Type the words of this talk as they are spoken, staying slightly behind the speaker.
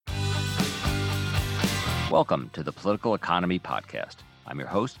Welcome to the Political Economy Podcast. I'm your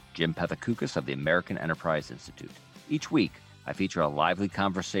host, Jim Pethokoukis of the American Enterprise Institute. Each week, I feature a lively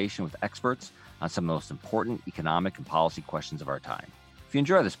conversation with experts on some of the most important economic and policy questions of our time. If you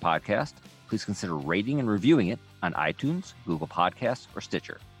enjoy this podcast, please consider rating and reviewing it on iTunes, Google Podcasts, or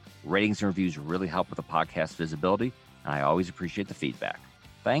Stitcher. Ratings and reviews really help with the podcast visibility, and I always appreciate the feedback.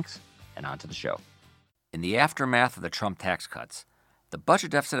 Thanks, and on to the show. In the aftermath of the Trump tax cuts, the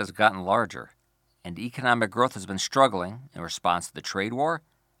budget deficit has gotten larger, and economic growth has been struggling in response to the trade war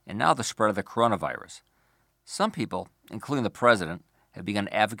and now the spread of the coronavirus. Some people, including the president, have begun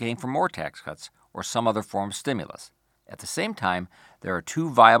advocating for more tax cuts or some other form of stimulus. At the same time, there are two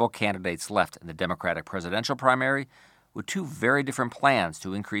viable candidates left in the Democratic presidential primary with two very different plans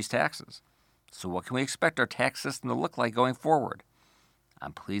to increase taxes. So what can we expect our tax system to look like going forward?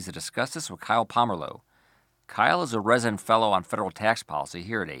 I'm pleased to discuss this with Kyle Pomerleau. Kyle is a resident fellow on federal tax policy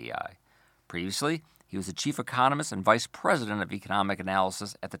here at AEI. Previously, he was the chief economist and vice president of economic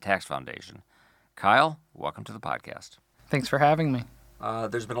analysis at the Tax Foundation. Kyle, welcome to the podcast. Thanks for having me.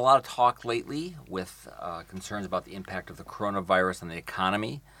 There's been a lot of talk lately with concerns about the impact of the coronavirus on the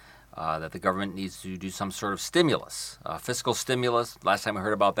economy, that the government needs to do some sort of stimulus, fiscal stimulus. Last time we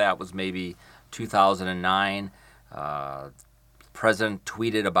heard about that was maybe 2009. The president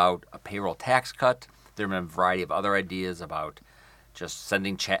tweeted about a payroll tax cut. There have been a variety of other ideas about just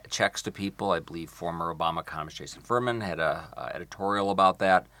sending checks to people. I believe former Obama economist Jason Furman had an editorial about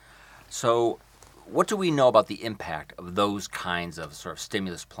that. So what do we know about the impact of those kinds of sort of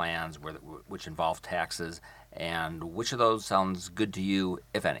stimulus plans which involve taxes, and which of those sounds good to you,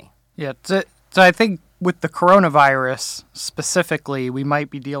 if any? Yeah, so I think with the coronavirus specifically, we might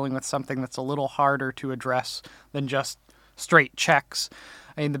be dealing with something that's a little harder to address than just straight checks.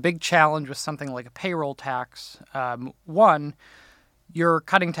 I mean, the big challenge with something like a payroll tax, one, you're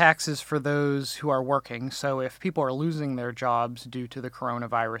cutting taxes for those who are working. So if people are losing their jobs due to the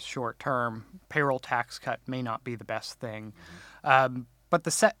coronavirus short term, payroll tax cut may not be the best thing. But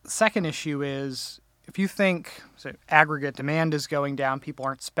the second issue is, if you think aggregate demand is going down, people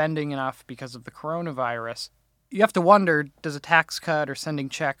aren't spending enough because of the coronavirus, you have to wonder, does a tax cut or sending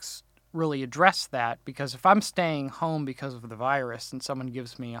checks really address that? Because if I'm staying home because of the virus and someone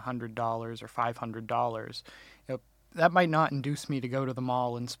gives me $100 or $500, that might not induce me to go to the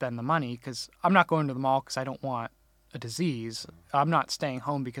mall and spend the money, because I'm not going to the mall because I don't want a disease. I'm not staying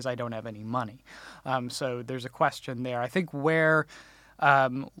home because I don't have any money. So there's a question there. I think where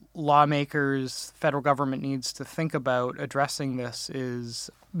lawmakers, federal government needs to think about addressing this is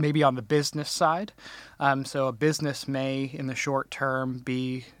maybe on the business side. So a business may, in the short term,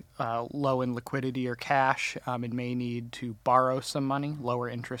 be low in liquidity or cash. It may need to borrow some money. Lower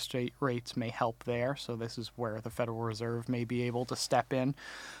interest rates may help there. So this is where the Federal Reserve may be able to step in.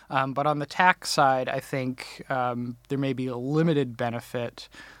 But on the tax side, I think there may be a limited benefit.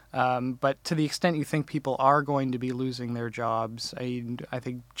 But to the extent you think people are going to be losing their jobs, I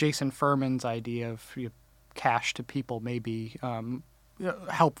think Jason Furman's idea of cash to people may be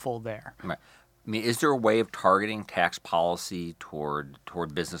helpful there. Right. I mean, is there a way of targeting tax policy toward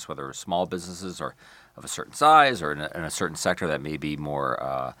business, whether small businesses or of a certain size or in a certain sector that may be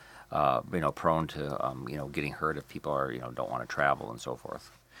more prone to getting hurt if people are don't want to travel and so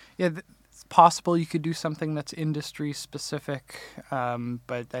forth? Yeah. It's possible you could do something that's industry specific,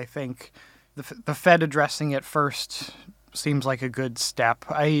 but I think the Fed addressing it first seems like a good step.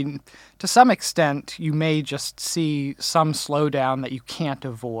 To some extent, you may just see some slowdown that you can't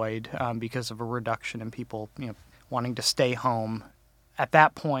avoid because of a reduction in people wanting to stay home. At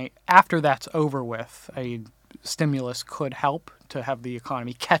that point, after that's over with, stimulus could help to have the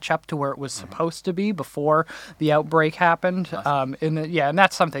economy catch up to where it was supposed to be before the outbreak happened. And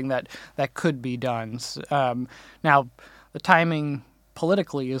that's something that could be done. Now, the timing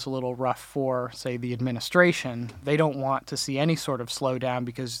politically is a little rough for, say, the administration. They don't want to see any sort of slowdown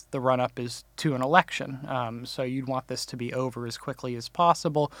because the run-up is to an election. So you'd want this to be over as quickly as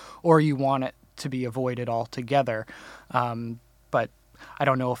possible, or you want it to be avoided altogether. But I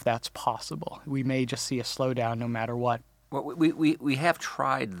don't know if that's possible. We may just see a slowdown no matter what. Well, we have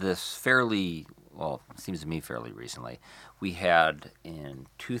tried this it seems to me fairly recently. We had in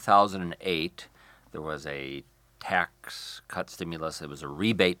 2008, there was a tax cut stimulus. It was a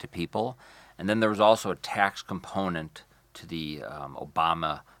rebate to people. And then there was also a tax component to the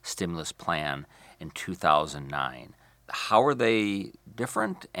Obama stimulus plan in 2009. How are they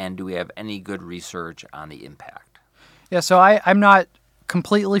different, and do we have any good research on the impact? Yeah, so I'm not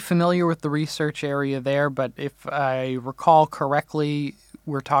completely familiar with the research area there, but if I recall correctly,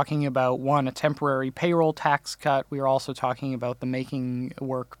 we're talking about, one, a temporary payroll tax cut. We are also talking about the Making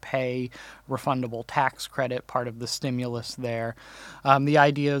Work Pay refundable tax credit, part of the stimulus there. The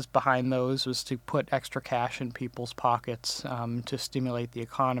ideas behind those was to put extra cash in people's pockets to stimulate the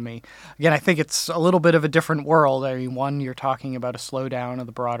economy. Again, I think it's a little bit of a different world. I mean, one, you're talking about a slowdown of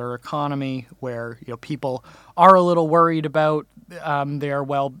the broader economy where people are a little worried about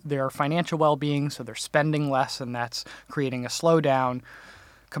their financial well-being, so they're spending less, and that's creating a slowdown,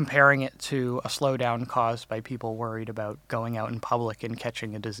 comparing it to a slowdown caused by people worried about going out in public and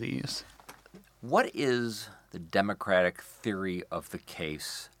catching a disease. What is the Democratic theory of the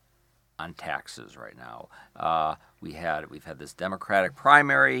case on taxes right now? We've had this Democratic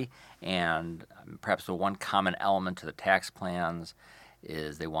primary, and perhaps the one common element to the tax plans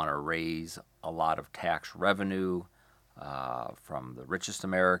is they want to raise a lot of tax revenue from the richest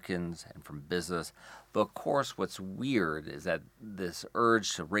Americans and from business. But of course, what's weird is that this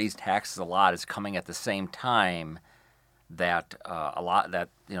urge to raise taxes a lot is coming at the same time that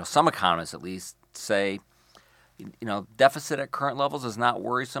some economists at least say, deficit at current levels is not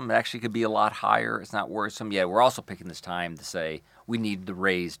worrisome. It actually could be a lot higher. It's not worrisome. Yeah, we're also picking this time to say we need to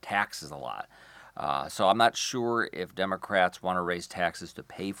raise taxes a lot. So I'm not sure if Democrats want to raise taxes to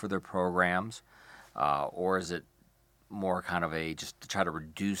pay for their programs, or is it more kind of just to try to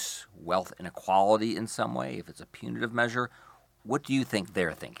reduce wealth inequality in some way, if it's a punitive measure. What do you think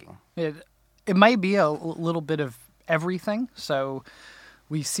they're thinking? It might be a little bit of everything. So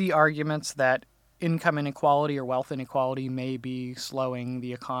we see arguments that income inequality or wealth inequality may be slowing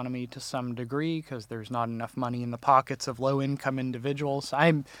the economy to some degree because there's not enough money in the pockets of low-income individuals.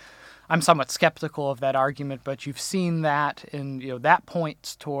 I'm somewhat skeptical of that argument, but you've seen that, and that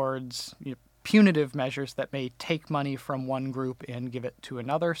points towards punitive measures that may take money from one group and give it to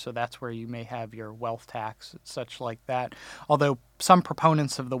another. So that's where you may have your wealth tax, such like that. Although some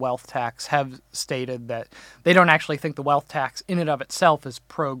proponents of the wealth tax have stated that they don't actually think the wealth tax in and of itself is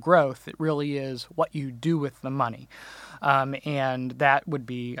pro-growth. It really is what you do with the money. And that would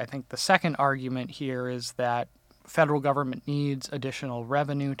be, I think, the second argument here is that federal government needs additional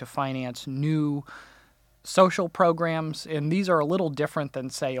revenue to finance new social programs, and these are a little different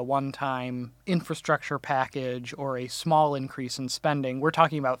than, say, a one-time infrastructure package or a small increase in spending. We're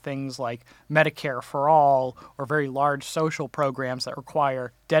talking about things like Medicare for All or very large social programs that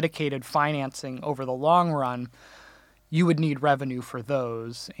require dedicated financing over the long run. You would need revenue for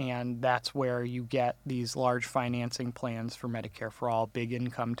those, and that's where you get these large financing plans for Medicare for All, big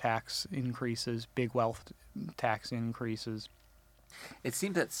income tax increases, big wealth tax increases. It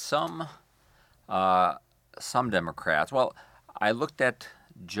seems that some Democrats. Well, I looked at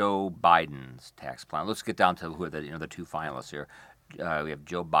Joe Biden's tax plan. Let's get down to who are the two finalists here. We have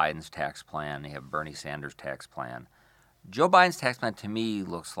Joe Biden's tax plan. You have Bernie Sanders' tax plan. Joe Biden's tax plan to me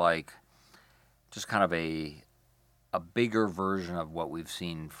looks like just kind of a bigger version of what we've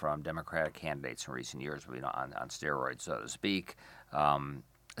seen from Democratic candidates in recent years, on steroids, so to speak.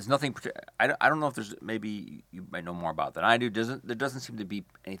 There's nothing. I don't know if there's. Maybe you might know more about than I do. There doesn't seem to be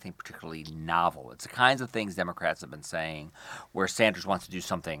anything particularly novel. It's the kinds of things Democrats have been saying, where Sanders wants to do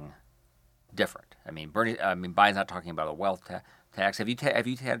something different. Biden's not talking about a wealth tax. Have you had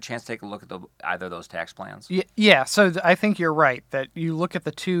a chance to take a look at either of those tax plans? Yeah. So I think you're right that you look at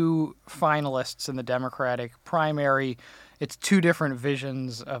the two finalists in the Democratic primary. It's two different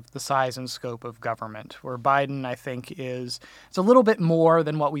visions of the size and scope of government, where Biden, I think, it's a little bit more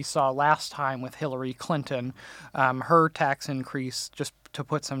than what we saw last time with Hillary Clinton. Her tax increase, just to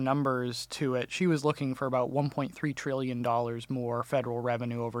put some numbers to it, she was looking for about $1.3 trillion more federal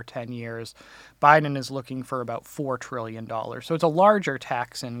revenue over 10 years. Biden is looking for about $4 trillion. So it's a larger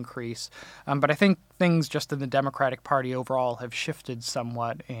tax increase. But I think things just in the Democratic Party overall have shifted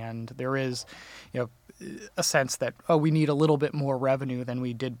somewhat, and there is, a sense that, we need a little bit more revenue than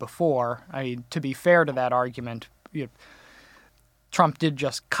we did before. I mean, to be fair to that argument, Trump did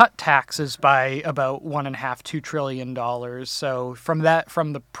just cut taxes by about $1.5–2 trillion. So from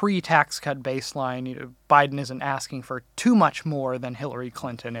the pre-tax cut baseline, Biden isn't asking for too much more than Hillary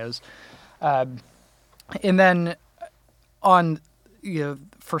Clinton is. And then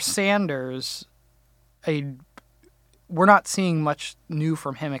for Sanders, we're not seeing much new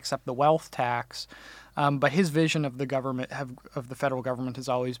from him except the wealth tax. But his vision of the federal government has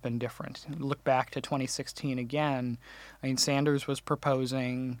always been different. Look back to 2016 again. Sanders was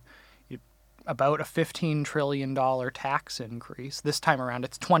proposing about a $15 trillion tax increase. This time around,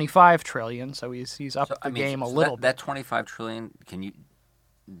 it's $25 trillion. So he's upped the game a little bit. That $25 trillion,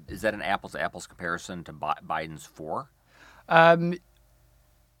 is that an apples to apples comparison to Biden's $4?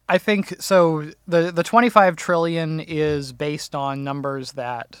 I think so. The 25 trillion is based on numbers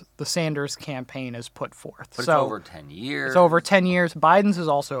that the Sanders campaign has put forth. But so it's over 10 years. It's over 10 years. Biden's is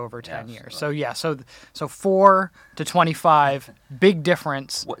also over 10 Yes, years. right. So yeah, so 4 to 25, big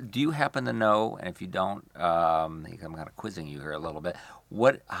difference. What, do you happen to know? And if you don't, I'm kind of quizzing you here a little bit.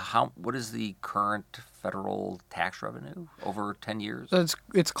 What is the current federal tax revenue over 10 years? So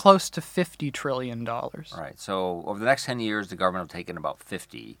it's close to $50 trillion. All right. So over the next 10 years, the government will take in about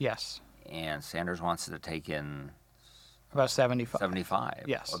 50. Yes, And Sanders wants to take in about 75. 75.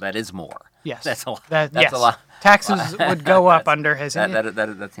 Yes. Well, that is more. Yes, That's a lot. That's That's a lot. Taxes would go up under his.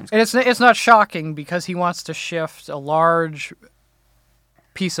 That seems. And it's not shocking because he wants to shift a large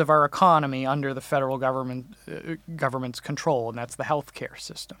piece of our economy under the federal government's control, and that's the healthcare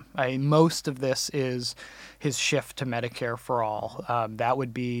system. Most of this is his shift to Medicare for all.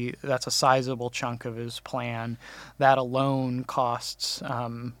 That's a sizable chunk of his plan. That alone costs.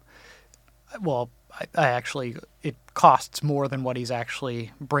 It costs more than what he's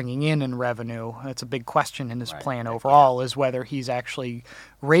actually bringing in revenue. That's a big question in his plan overall, is whether he's actually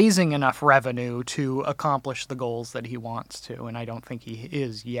raising enough revenue to accomplish the goals that he wants to, and I don't think he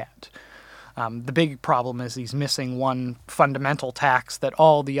is yet. The big problem is he's missing one fundamental tax that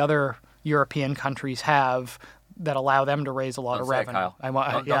all the other European countries have that allow them to raise a lot of revenue. Kyle.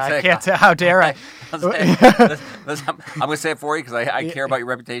 I can't say. How dare I? I'm going to say it for you because I care about your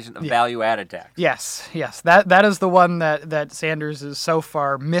reputation. A value-added tax. Yes. That is the one that Sanders is so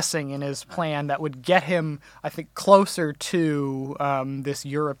far missing in his plan that would get him, I think, closer to this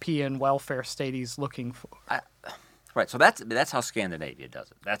European welfare state he's looking for. Right. So that's how Scandinavia does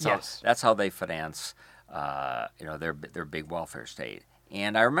it. That's how they finance, their big welfare state.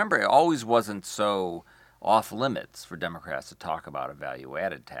 And I remember it always wasn't so off limits for Democrats to talk about a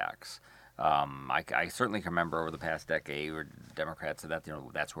value-added tax. I certainly can remember over the past decade where Democrats said that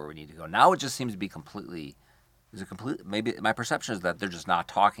that's where we need to go. Now it just seems to be maybe my perception is that they're just not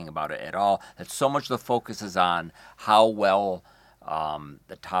talking about it at all. That so much of the focus is on how well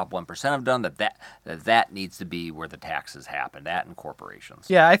the top 1% have done. That needs to be where the taxes happen. That and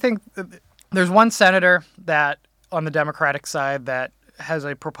corporations. Yeah, I think there's one senator that on the Democratic side that has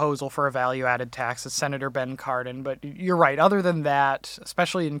a proposal for a value-added tax. It's Senator Ben Cardin. But you're right. Other than that,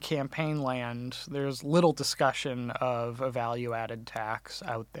 especially in campaign land, there's little discussion of a value-added tax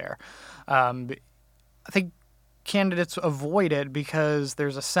out there. I think candidates avoid it because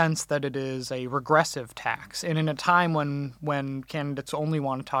there's a sense that it is a regressive tax. And in a time when candidates only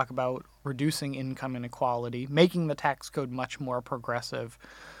want to talk about reducing income inequality, making the tax code much more progressive,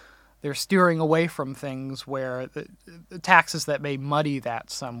 they're steering away from things where the taxes that may muddy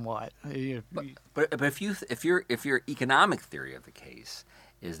that somewhat. But if your economic theory of the case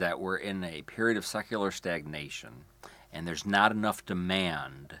is that we're in a period of secular stagnation and there's not enough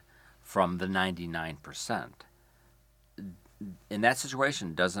demand from the 99%, in that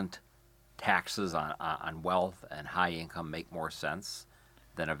situation, doesn't taxes on wealth and high income make more sense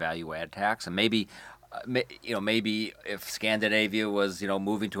than a value-add tax? And maybe if Scandinavia was,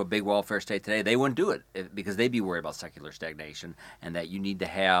 moving to a big welfare state today, they wouldn't do it because they'd be worried about secular stagnation and that you need to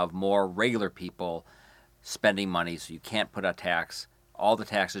have more regular people spending money. So you can't put a tax. All the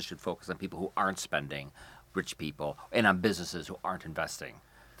taxes should focus on people who aren't spending, rich people, and on businesses who aren't investing.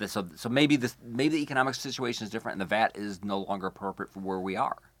 So maybe the economic situation is different and the VAT is no longer appropriate for where we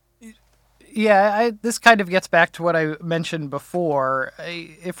are. Yeah, this kind of gets back to what I mentioned before.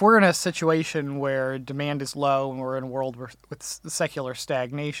 If we're in a situation where demand is low and we're in a world with secular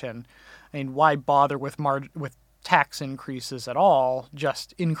stagnation, why bother with tax increases at all?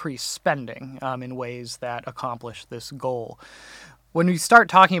 Just increase spending in ways that accomplish this goal. When we start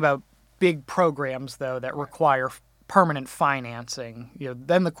talking about big programs, though, that require permanent financing,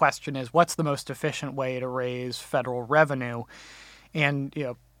 then the question is, what's the most efficient way to raise federal revenue? And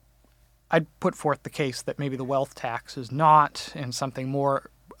I'd put forth the case that maybe the wealth tax is not, and something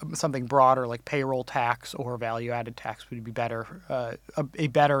broader like payroll tax or value-added tax would be better, a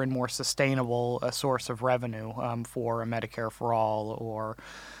better and more sustainable source of revenue for a Medicare for all or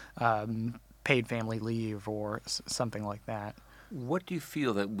paid family leave or something like that. What do you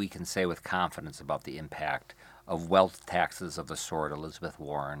feel that we can say with confidence about the impact of wealth taxes of the sort Elizabeth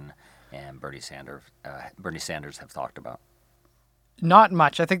Warren and Bernie Sanders have talked about? Not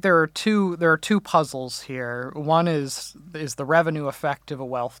much. I think there are two puzzles here. One is the revenue effect of a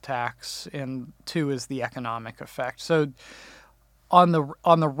wealth tax, and two is the economic effect. So on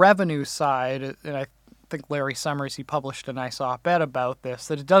the revenue side, and I think Larry Summers, he published a nice op-ed about this,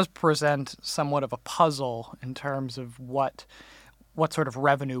 that it does present somewhat of a puzzle in terms of what sort of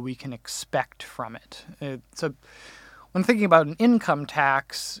revenue we can expect from it. So when thinking about an income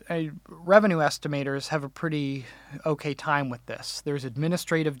tax, revenue estimators have a pretty okay time with this. There's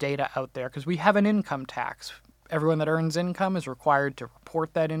administrative data out there because we have an income tax. Everyone that earns income is required to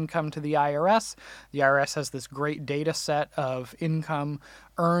report that income to the IRS. The IRS has this great data set of income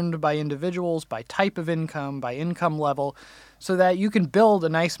earned by individuals, by type of income, by income level, so that you can build a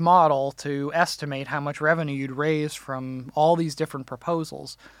nice model to estimate how much revenue you'd raise from all these different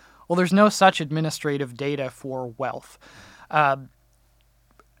proposals. Well, there's no such administrative data for wealth.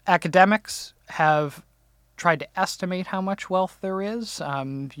 Academics have tried to estimate how much wealth there is.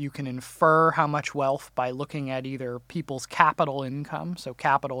 You can infer how much wealth by looking at either people's capital income. So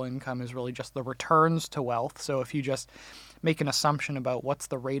capital income is really just the returns to wealth. So if you just make an assumption about what's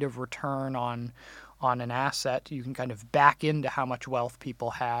the rate of return on an asset, you can kind of back into how much wealth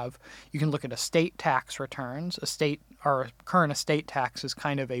people have. You can look at estate tax returns. Current estate tax is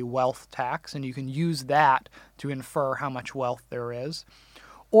kind of a wealth tax, and you can use that to infer how much wealth there is.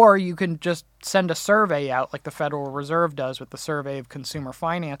 Or you can just send a survey out like the Federal Reserve does with the Survey of Consumer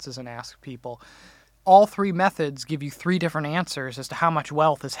Finances and ask people. All three methods give you three different answers as to how much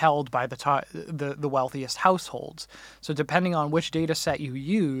wealth is held by the wealthiest households. So depending on which data set you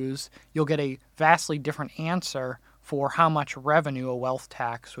use, you'll get a vastly different answer for how much revenue a wealth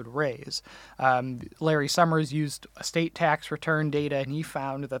tax would raise. Larry Summers used estate tax return data, and he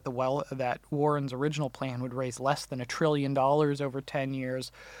found that that Warren's original plan would raise less than $1 trillion over 10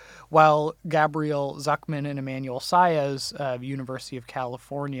 years, while Gabriel Zuckman and Emmanuel Saez, University of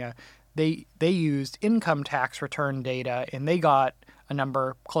California, they used income tax return data, and they got a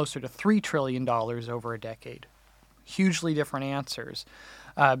number closer to $3 trillion over a decade. Hugely different answers.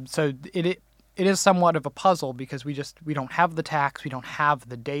 So it is somewhat of a puzzle because we don't have the tax, we don't have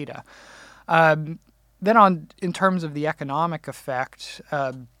the data. Then in terms of the economic effect,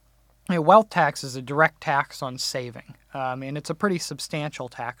 wealth tax is a direct tax on saving, and it's a pretty substantial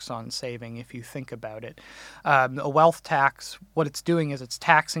tax on saving if you think about it. A wealth tax, what it's doing is it's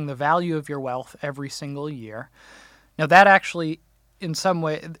taxing the value of your wealth every single year. Now that actually, in some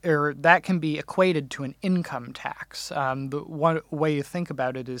way, or that can be equated to an income tax. The one way you think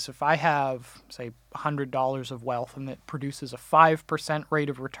about it is if I have, say, $100 of wealth and it produces a 5% rate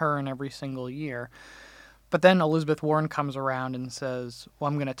of return every single year, but then Elizabeth Warren comes around and says, well,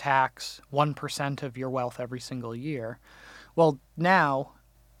 I'm going to tax 1% of your wealth every single year. Well, now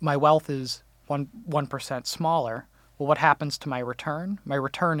my wealth is 1% smaller. Well, what happens to my return? My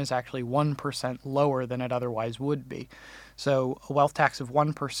return is actually 1% lower than it otherwise would be. So a wealth tax of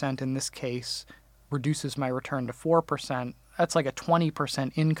 1% in this case reduces my return to 4%. That's like a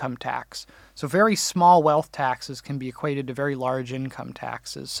 20% income tax. So very small wealth taxes can be equated to very large income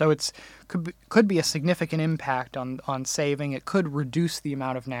taxes. So it could be a significant impact on saving. It could reduce the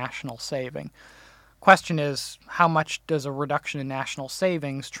amount of national saving. Question is, how much does a reduction in national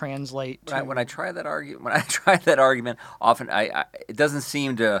savings translate to? When I try that argument, often it doesn't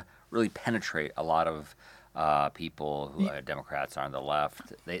seem to really penetrate a lot of people who Democrats are on the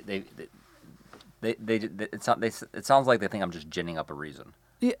left. It sounds like they think I'm just ginning up a reason.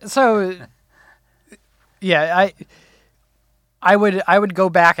 Yeah, so, yeah, I would go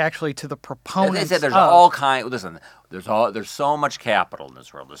back actually to the proponents. They said there's all kind. Listen, there's so much capital in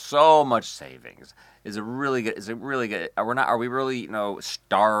this world. There's so much savings. Is it really good? Are we really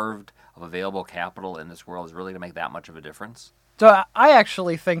starved of available capital in this world? Is it really going to make that much of a difference? So I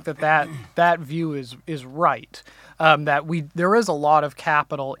actually think that view is right. That there is a lot of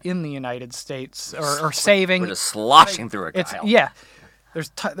capital in the United States or saving. We're just sloshing through it, Kyle. Yeah. There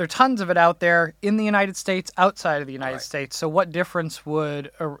are tons of it out there in the United States, outside of the United States. So what difference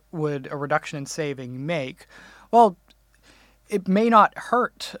would a reduction in saving make? Well, it may not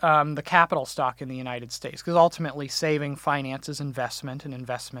hurt the capital stock in the United States because ultimately saving finances investment, and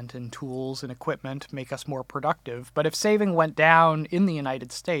investment in tools and equipment make us more productive. But if saving went down in the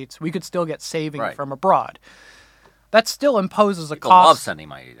United States, we could still get saving from abroad. That still imposes a cost. People love sending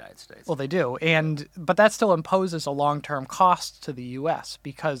money to the United States. Well, they do, but that still imposes a long-term cost to the U.S.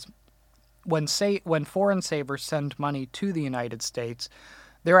 because when foreign savers send money to the United States,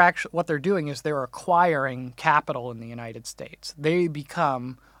 what they're doing is they're acquiring capital in the United States. They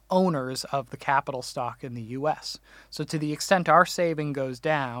become owners of the capital stock in the U.S. So to the extent our saving goes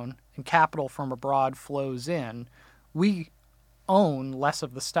down and capital from abroad flows in, we own less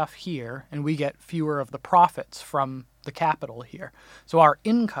of the stuff here and we get fewer of the profits from the capital here. So our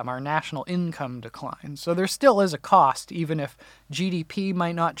national income declines. So there still is a cost, even if GDP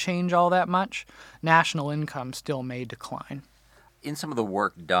might not change all that much, national income still may decline. In some of the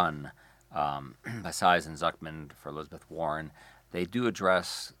work done by Saez and Zuckman for Elizabeth Warren, they do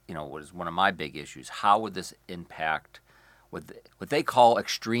address, what is one of my big issues. How would this impact what they call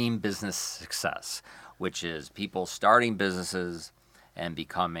extreme business success, which is people starting businesses and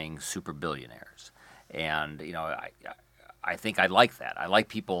becoming super billionaires. And I think I like that. I like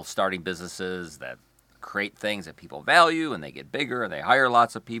people starting businesses that create things that people value, and they get bigger, and they hire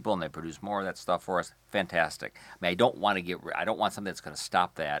lots of people, and they produce more of that stuff for us. Fantastic. I mean, I don't want something that's going to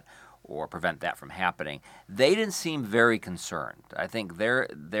stop that or prevent that from happening. They didn't seem very concerned. I think their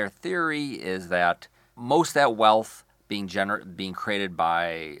theory is that most of that wealth being created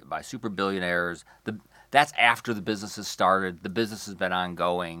by super billionaires, that's after the business has started. The business has been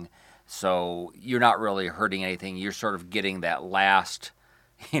ongoing, so you're not really hurting anything. You're sort of getting that last,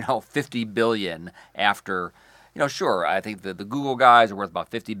 50 billion after. Sure, I think the Google guys are worth about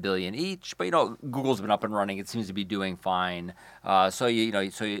 50 billion each, but Google's been up and running. It seems to be doing fine. So you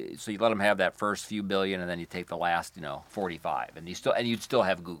let them have that first few billion, and then you take the last 45, and you'd still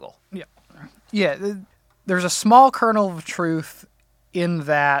have Google. Yeah. There's a small kernel of truth in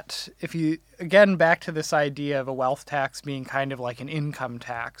that. If you again back to this idea of a wealth tax being kind of like an income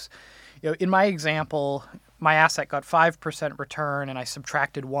tax, in my example, my asset got 5% return and I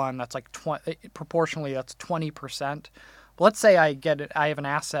subtracted 1, that's like proportionally that's 20%. But let's say I have an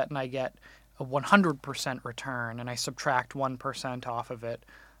asset and I get a 100% return and I subtract 1% off of it.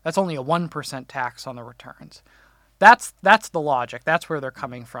 That's only a 1% tax on the returns. That's the logic. That's where they're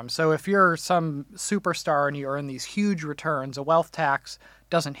coming from. So if you're some superstar and you earn these huge returns, a wealth tax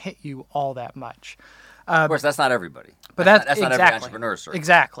doesn't hit you all that much. Of course, that's not everybody. But that's not exactly, every entrepreneur, sir.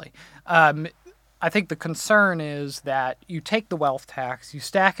 Exactly. I think the concern is that you take the wealth tax, you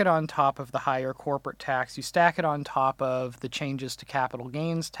stack it on top of the higher corporate tax, you stack it on top of the changes to capital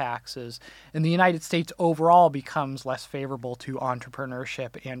gains taxes, and the United States overall becomes less favorable to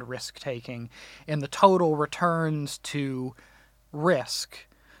entrepreneurship and risk-taking. And the total returns to risk,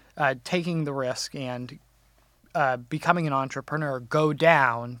 taking the risk and becoming an entrepreneur go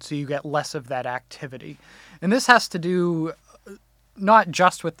down, so you get less of that activity. And this has to do not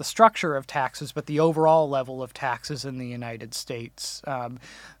just with the structure of taxes, but the overall level of taxes in the United States.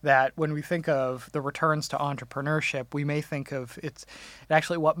 That when we think of the returns to entrepreneurship, we may think of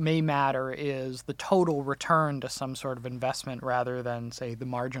actually what may matter is the total return to some sort of investment rather than, say, the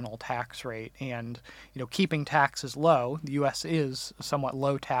marginal tax rate. And, keeping taxes low, the U.S. is a somewhat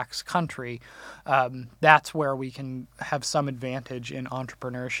low tax country. That's where we can have some advantage in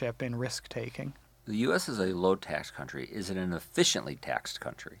entrepreneurship and risk taking. The U.S. is a low-tax country. Is it an efficiently taxed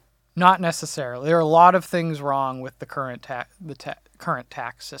country? Not necessarily. There are a lot of things wrong with the current current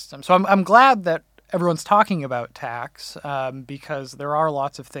tax system. So I'm glad that everyone's talking about tax because there are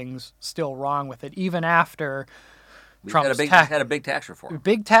lots of things still wrong with it, even after Trump's had a big tax reform.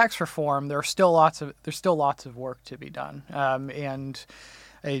 Big tax reform. There's still lots of work to be done,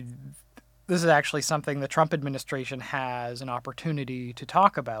 this is actually something the Trump administration has an opportunity to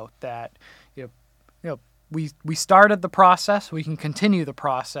talk about. That we started the process. We can continue the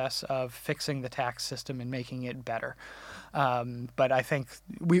process of fixing the tax system and making it better. But I think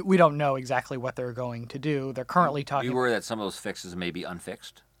we don't know exactly what they're going to do. They're currently talking. You worry that some of those fixes may be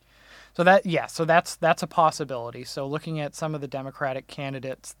unfixed? So that's a possibility. So looking at some of the Democratic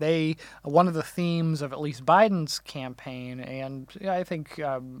candidates, one of the themes of at least Biden's campaign, and I think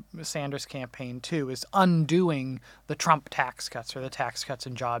Sanders' campaign too, is undoing the Trump tax cuts or the Tax Cuts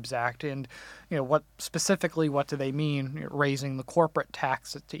and Jobs Act. And what do they mean? Raising the corporate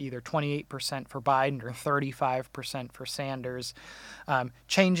tax to either 28% for Biden or 35% for Sanders,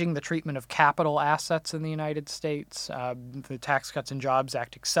 changing the treatment of capital assets in the United States. The Tax Cuts and Jobs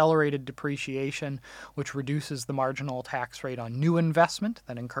Act accelerated depreciation, which reduces the marginal tax rate on new investment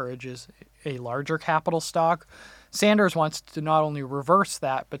that encourages a larger capital stock. Sanders wants to not only reverse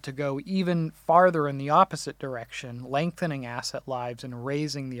that, but to go even farther in the opposite direction, lengthening asset lives and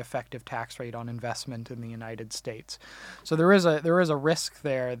raising the effective tax rate on investment in the United States. So there is a risk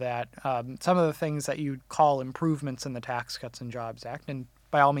there that some of the things that you'd call improvements in the Tax Cuts and Jobs Act, and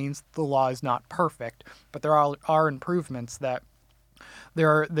by all means the law is not perfect, but there are improvements that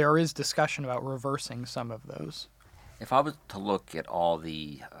there is discussion about reversing some of those. If I was to look at all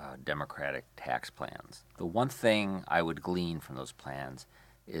the Democratic tax plans, the one thing I would glean from those plans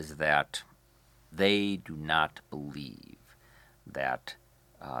is that they do not believe that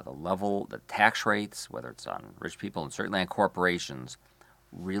the tax rates, whether it's on rich people and certainly on corporations,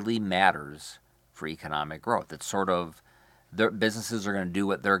 really matters for economic growth. It's sort of their businesses are going to do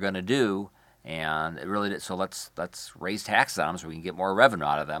what they're going to do, and it really so let's raise taxes on them so we can get more revenue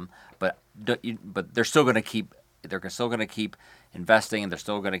out of them. But they're still going to keep investing, and they're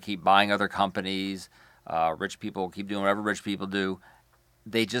still going to keep buying other companies. Rich people keep doing whatever rich people do.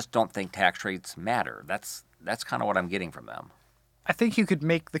 They just don't think tax rates matter. That's That's kind of what I'm getting from them. I think you could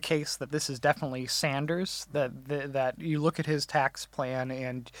make the case that this is definitely Sanders, that you look at his tax plan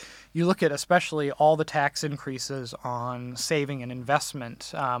and you look at especially all the tax increases on saving and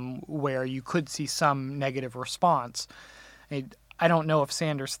investment, where you could see some negative response. I don't know if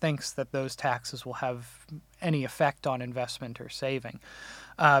Sanders thinks that those taxes will have any effect on investment or saving.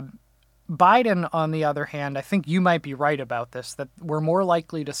 Biden, on the other hand, I think you might be right about this, that we're more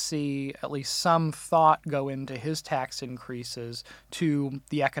likely to see at least some thought go into his tax increases to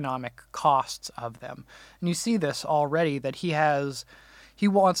the economic costs of them. And you see this already, that he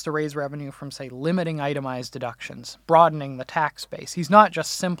wants to raise revenue from, say, limiting itemized deductions, broadening the tax base. He's not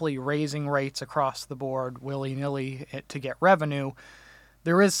just simply raising rates across the board willy-nilly to get revenue.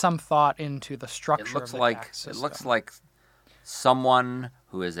 There is some thought into the structure of the tax system. It looks like someone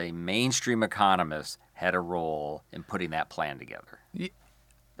who is a mainstream economist had a role in putting that plan together. That's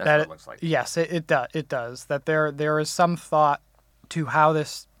what it looks like. Yes, it does. That there is some thought to how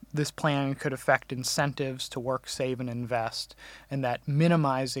this plan could affect incentives to work, save, and invest, and that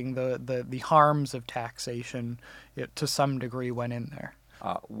minimizing the harms of taxation to some degree went in there.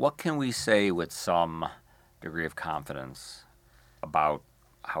 What can we say with some degree of confidence about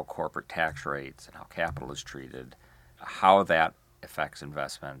how corporate tax rates and how capital is treated, how that affects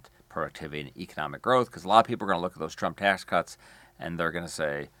investment, productivity, and economic growth? Because a lot of people are going to look at those Trump tax cuts and they're going to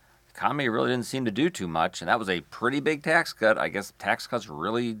say, the economy really didn't seem to do too much, and that was a pretty big tax cut. I guess tax cuts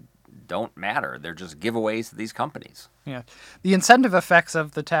really don't matter. They're just giveaways to these companies. Yeah. The incentive effects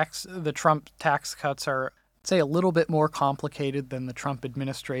of the Trump tax cuts are, say, a little bit more complicated than the Trump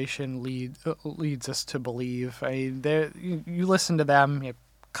administration leads us to believe. You listen to them,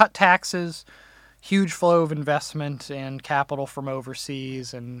 cut taxes, huge flow of investment and capital from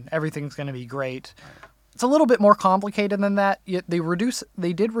overseas, and everything's going to be great. It's a little bit more complicated than that. Yet they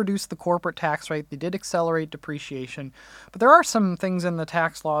did reduce the corporate tax rate. They did accelerate depreciation. But there are some things in the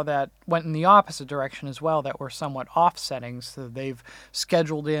tax law that went in the opposite direction as well that were somewhat offsetting. So they've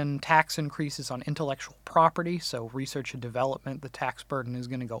scheduled in tax increases on intellectual property. So research and development, the tax burden is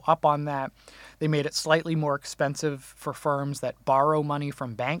going to go up on that. They made it slightly more expensive for firms that borrow money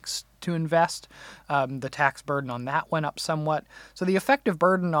from banks to invest. The tax burden on that went up somewhat. So the effective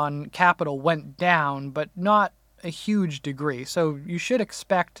burden on capital went down, but not a huge degree. So you should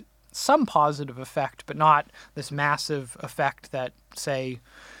expect some positive effect, but not this massive effect that, say,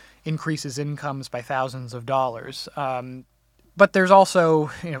 increases incomes by thousands of dollars. But there's also,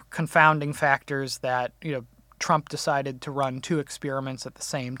 confounding factors that, Trump decided to run two experiments at the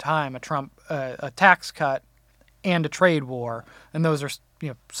same time, a tax cut and a trade war, and those are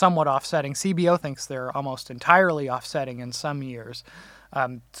somewhat offsetting. CBO thinks they're almost entirely offsetting in some years.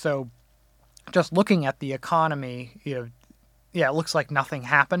 So just looking at the economy, it looks like nothing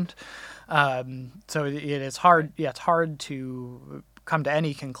happened. So it is hard. Yeah, it's hard to come to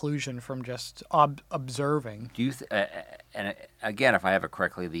any conclusion from just observing. Do you? And again, if I have it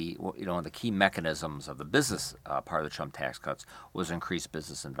correctly, one of the key mechanisms of the business part of the Trump tax cuts was increased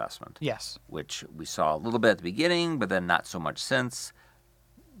business investment. Yes, which we saw a little bit at the beginning, but then not so much since.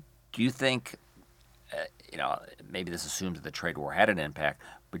 Do you think, maybe this assumes that the trade war had an impact,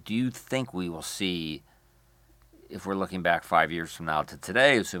 but do you think we will see, if we're looking back 5 years from now to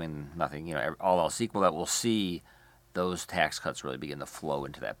today, assuming nothing, all else equal, that we'll see those tax cuts really begin to flow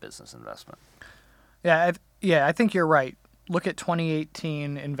into that business investment? Yeah, I think you're right. Look at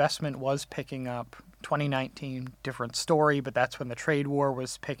 2018, investment was picking up. 2019, different story, but that's when the trade war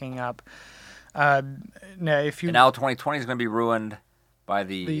was picking up. And now 2020 is going to be ruined by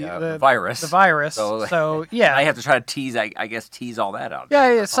the virus. The virus. So yeah, I have to try to tease all that out.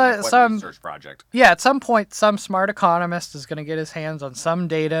 Yeah. Some research project. Yeah, at some point, some smart economist is going to get his hands on some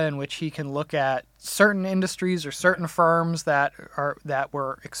data in which he can look at certain industries or certain firms that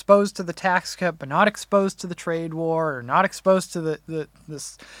were exposed to the tax cut but not exposed to the trade war or not exposed to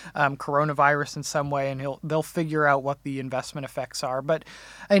this coronavirus in some way, and they'll figure out what the investment effects are. But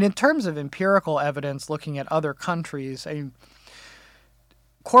in terms of empirical evidence, looking at other countries,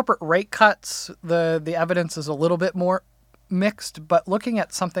 corporate rate cuts, the evidence is a little bit more mixed, but looking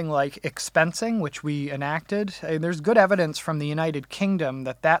at something like expensing, which we enacted, there's good evidence from the United Kingdom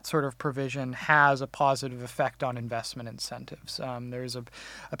that sort of provision has a positive effect on investment incentives. There's a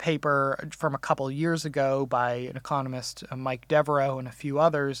paper from a couple of years ago by an economist, Mike Devereaux, and a few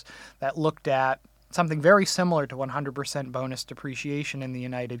others that looked at something very similar to 100% bonus depreciation in the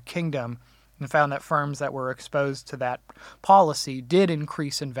United Kingdom, and found that firms that were exposed to that policy did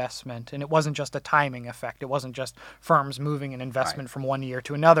increase investment. And it wasn't just a timing effect. It wasn't just firms moving an investment from one year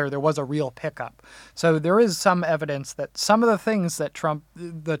to another. There was a real pickup. So there is some evidence that some of the things that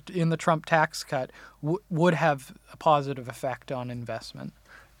in the Trump tax cut would have a positive effect on investment.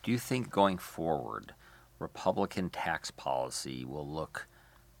 Do you think going forward, Republican tax policy will look?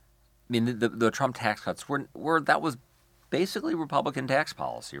 I mean, the Trump tax cuts were that was basically Republican tax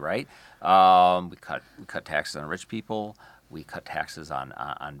policy, right? We cut taxes on rich people. We cut taxes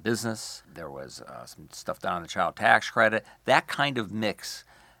on business. There was some stuff done on the child tax credit. That kind of mix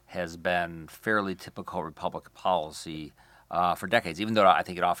has been fairly typical Republican policy for decades, even though I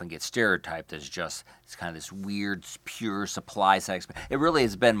think it often gets stereotyped as just it's kind of this weird, pure supply side. It really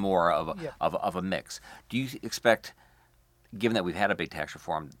has been more of a mix. Do you expect, given that we've had a big tax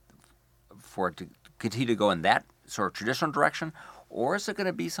reform, for it to continue to go in that sort of traditional direction, or is it going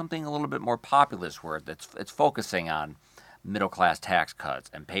to be something a little bit more populist where it's focusing on middle-class tax cuts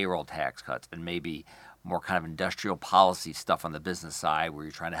and payroll tax cuts and maybe more kind of industrial policy stuff on the business side where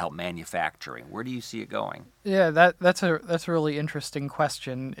you're trying to help manufacturing? Where do you see it going? Yeah, that's a really interesting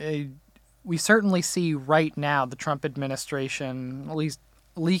question. We certainly see right now the Trump administration at least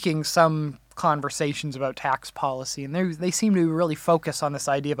leaking some conversations about tax policy, and they seem to really focus on this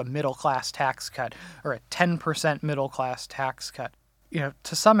idea of a middle-class tax cut or a 10% middle-class tax cut.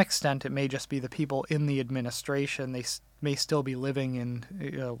 To some extent, it may just be the people in the administration. They may still be living in,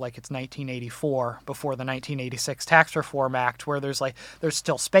 like it's 1984, before the 1986 Tax Reform Act, where there's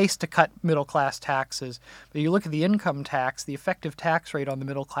still space to cut middle-class taxes. But you look at the income tax, the effective tax rate on the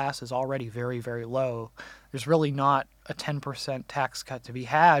middle class is already very, very low. There's really not a 10% tax cut to be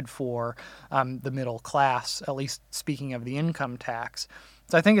had for the middle class, at least speaking of the income tax.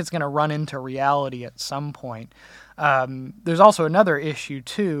 So I think it's going to run into reality at some point. There's also another issue,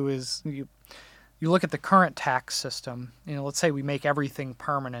 too, is you look at the current tax system. Let's say we make everything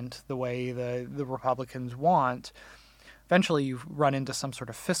permanent the way the Republicans want. Eventually you run into some sort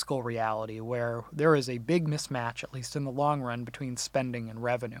of fiscal reality where there is a big mismatch, at least in the long run, between spending and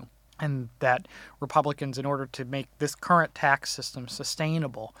revenue. And that Republicans, in order to make this current tax system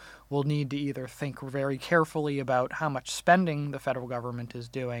sustainable, will need to either think very carefully about how much spending the federal government is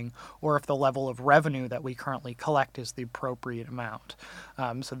doing, or if the level of revenue that we currently collect is the appropriate amount.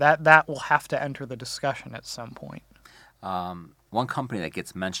 So that will have to enter the discussion at some point. One company that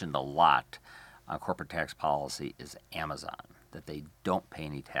gets mentioned a lot on corporate tax policy is Amazon, that they don't pay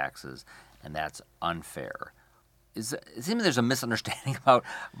any taxes, and that's unfair. It seems there's a misunderstanding about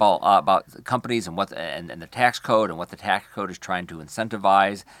companies and and the tax code and what the tax code is trying to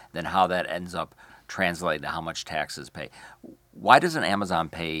incentivize, then how that ends up translating to how much taxes pay. Why doesn't Amazon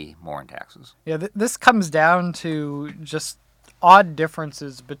pay more in taxes? Yeah, this comes down to just odd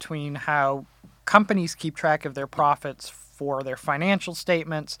differences between how companies keep track of their profits for their financial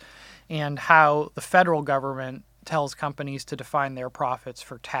statements and how the federal government tells companies to define their profits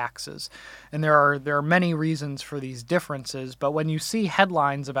for taxes. And there are many reasons for these differences, but when you see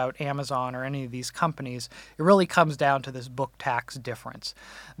headlines about Amazon or any of these companies, it really comes down to this book tax difference.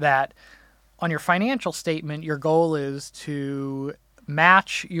 That on your financial statement, your goal is to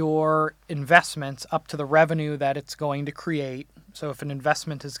match your investments up to the revenue that it's going to create. So if an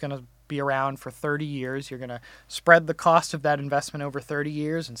investment is going to be around for 30 years. You're going to spread the cost of that investment over 30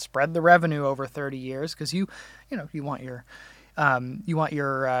 years and spread the revenue over 30 years because you want your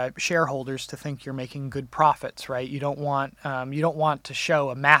shareholders to think you're making good profits, right? You don't want to show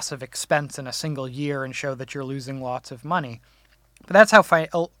a massive expense in a single year and show that you're losing lots of money. But that's how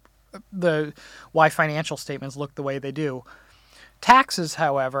why financial statements look the way they do. Taxes,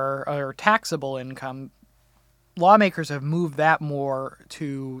 however, or taxable income, lawmakers have moved that more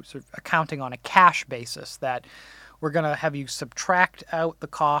to sort of accounting on a cash basis, that we're going to have you subtract out the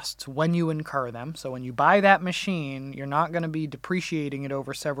costs when you incur them. So when you buy that machine, you're not going to be depreciating it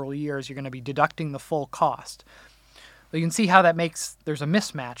over several years. You're going to be deducting the full cost. Well, you can see how there's a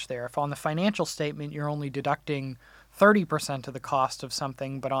mismatch there. If on the financial statement you're only deducting 30% of the cost of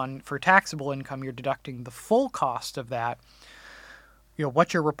something, but for taxable income you're deducting the full cost of that,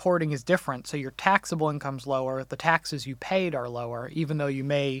 what you're reporting is different. So your taxable income's lower, the taxes you paid are lower, even though you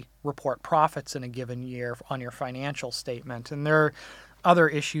may report profits in a given year on your financial statement. And there are other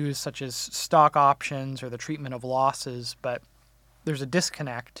issues such as stock options or the treatment of losses, but there's a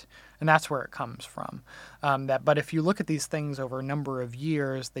disconnect, and that's where it comes from. But if you look at these things over a number of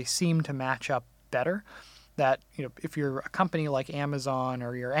years, they seem to match up better. That if you're a company like Amazon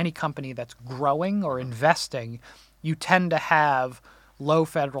or you're any company that's growing or investing, you tend to have low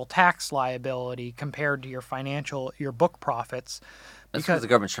federal tax liability compared to your book profits, That's because the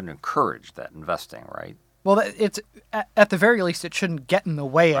government shouldn't encourage that investing, right? Well, it's at the very least it shouldn't get in the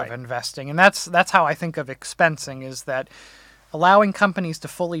way of investing, and that's how I think of expensing, is that allowing companies to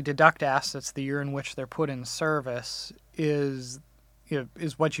fully deduct assets the year in which they're put in service is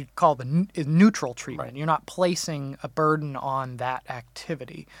what you'd call is neutral treatment. Right. You're not placing a burden on that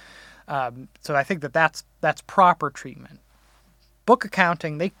activity. So I think that's proper treatment. Book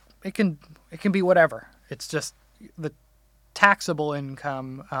accounting, it can be whatever. It's just the taxable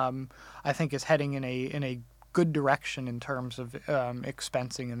income, I think, is heading in a good direction in terms of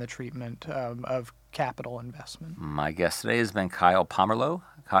expensing and the treatment of capital investment. My guest today has been Kyle Pomerleau.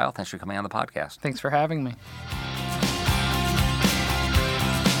 Kyle, thanks for coming on the podcast. Thanks for having me.